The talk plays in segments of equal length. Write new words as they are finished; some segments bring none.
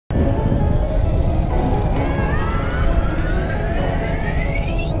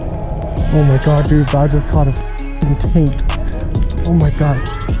Oh my god, dude, Bao just caught a f***ing tank. Oh my god,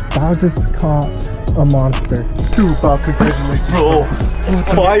 Bao just caught a monster. Dude, Bao, congratulations, bro.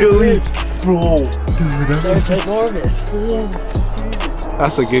 Finally, bro. Dude, that's enormous.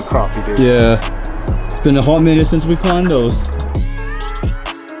 That's a good crappie, dude. Yeah. It's been a hot minute since we caught those.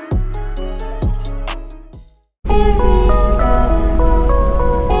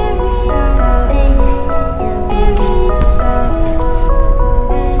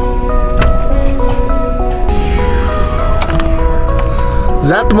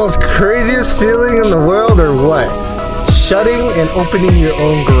 Is that the most craziest feeling in the world or what? Shutting and opening your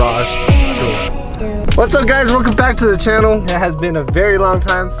own garage door. What's up guys, welcome back to the channel. It has been a very long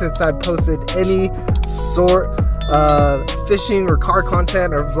time since I posted any sort of fishing or car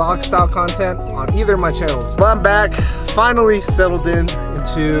content or vlog style content on either of my channels. But I'm back, finally settled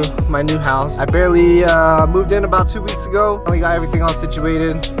into my new house. I barely moved in about 2 weeks ago. Finally got everything all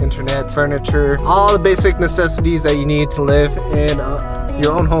situated, internet, furniture, all the basic necessities that you need to live in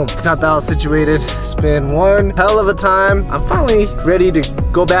your own home. Got that all situated. It's been one hell of a time. I'm finally ready to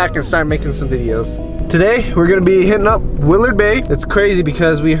go back and start making some videos. Today we're gonna be hitting up Willard Bay. It's crazy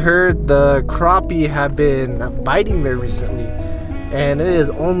because we heard the crappie have been biting there recently, and it is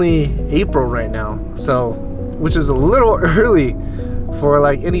only April right now, so which is a little early for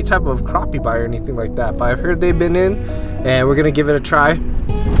like any type of crappie bite or anything like that. But I've heard they've been in, and we're gonna give it a try.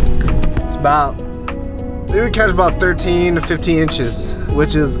 It's about, we would catch about 13 to 15 inches,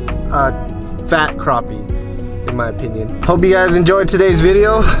 which is a fat crappie in my opinion. Hope you guys enjoyed today's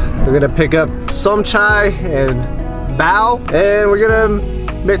video. We're gonna pick up some chai and bao, and we're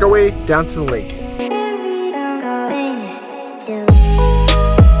gonna make our way down to the lake.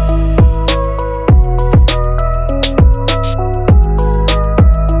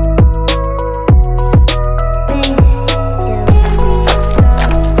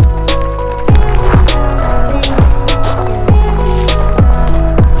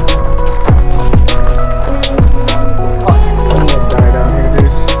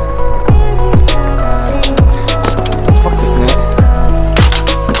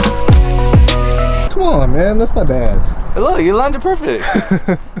 Man, that's my dad's. Hey, look, you landed perfect.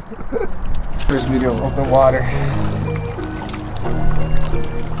 First video of open water.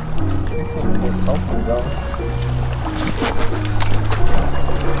 Something, bro.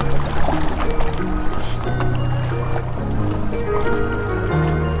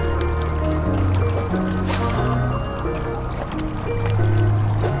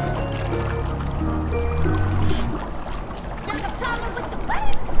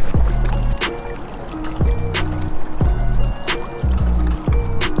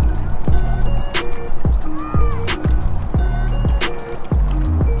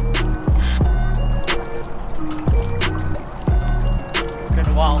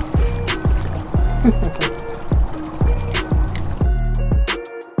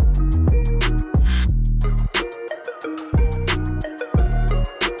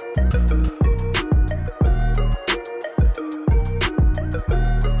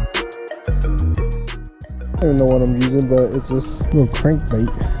 I don't even know what I'm using, but it's this little crankbait.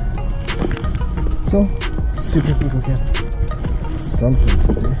 So, let's see if we can get something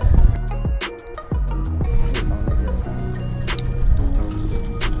today.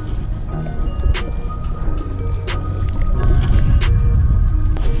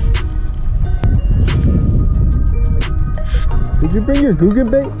 Did you bring your Nguyen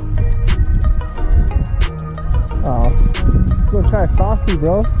bait? Oh, let's go try a saucy,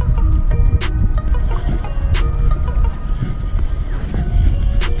 bro.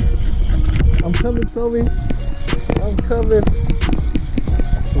 I'm coming, Sophie. I'm coming.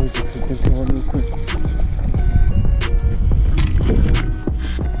 So we just hooked into one real quick.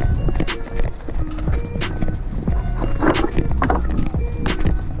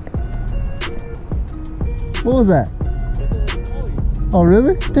 What was that? Oh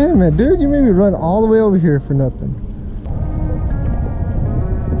really? Damn it, dude, you made me run all the way over here for nothing.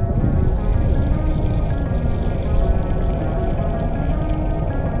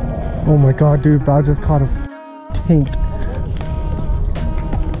 Oh my god, dude, Bao just caught a tank.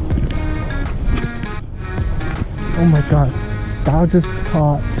 Oh my god, Bao just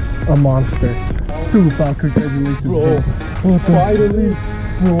caught a monster. Dude, Bao, congratulations, bro. What the finally,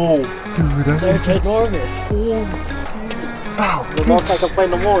 bro. Dude, that's enormous. Wow, the long I can play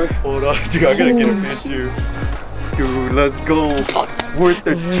no more. Hold on, dude, I gotta get a picture. Dude, let's go. Worth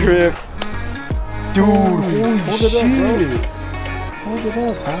the trip. Dude, hold it up, bro. Hold it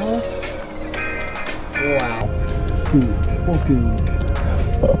up, pal. Wow. Dude, fucking.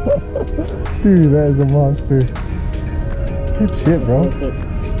 Dude, that is a monster. Good shit, bro.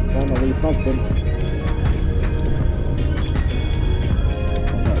 don't know where you from, but...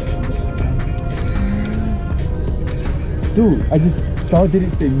 Dude, I just thought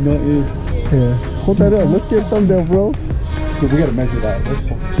didn't say nothing. Yeah. Hold that up. Let's get a thumbnail, bro. Dude, we gotta measure that. Let's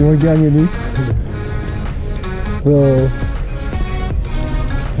go. Do you want to get on your knees? Bro.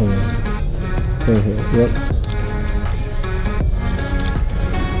 Right here. Yep.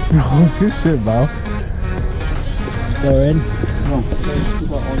 Bro, good shit, bro. Go in. No.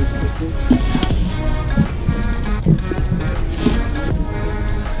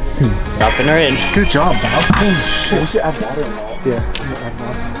 Dude. Dropping her in. Good job, bro. Holy shit. We should add water in all. Yeah.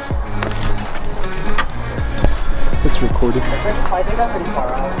 It's recorded. I think I'm pretty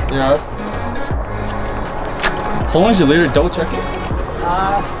far out. Yeah. How long is your leader? Double check it.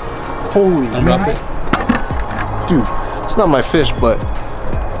 Holy Unwrap it. Dude, it's not my fish, but...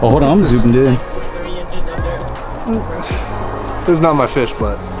 Oh, hold on. I'm zoomed in. 3 inches under. This is not my fish,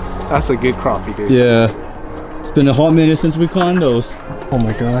 but that's a good crappie, dude. Yeah. It's been a hot minute since we caught those. Oh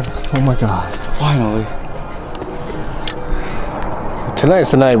my god. Oh my god. Finally.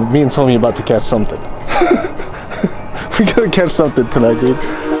 Tonight's the night me and Tommy about to catch something. We gotta catch something tonight, dude.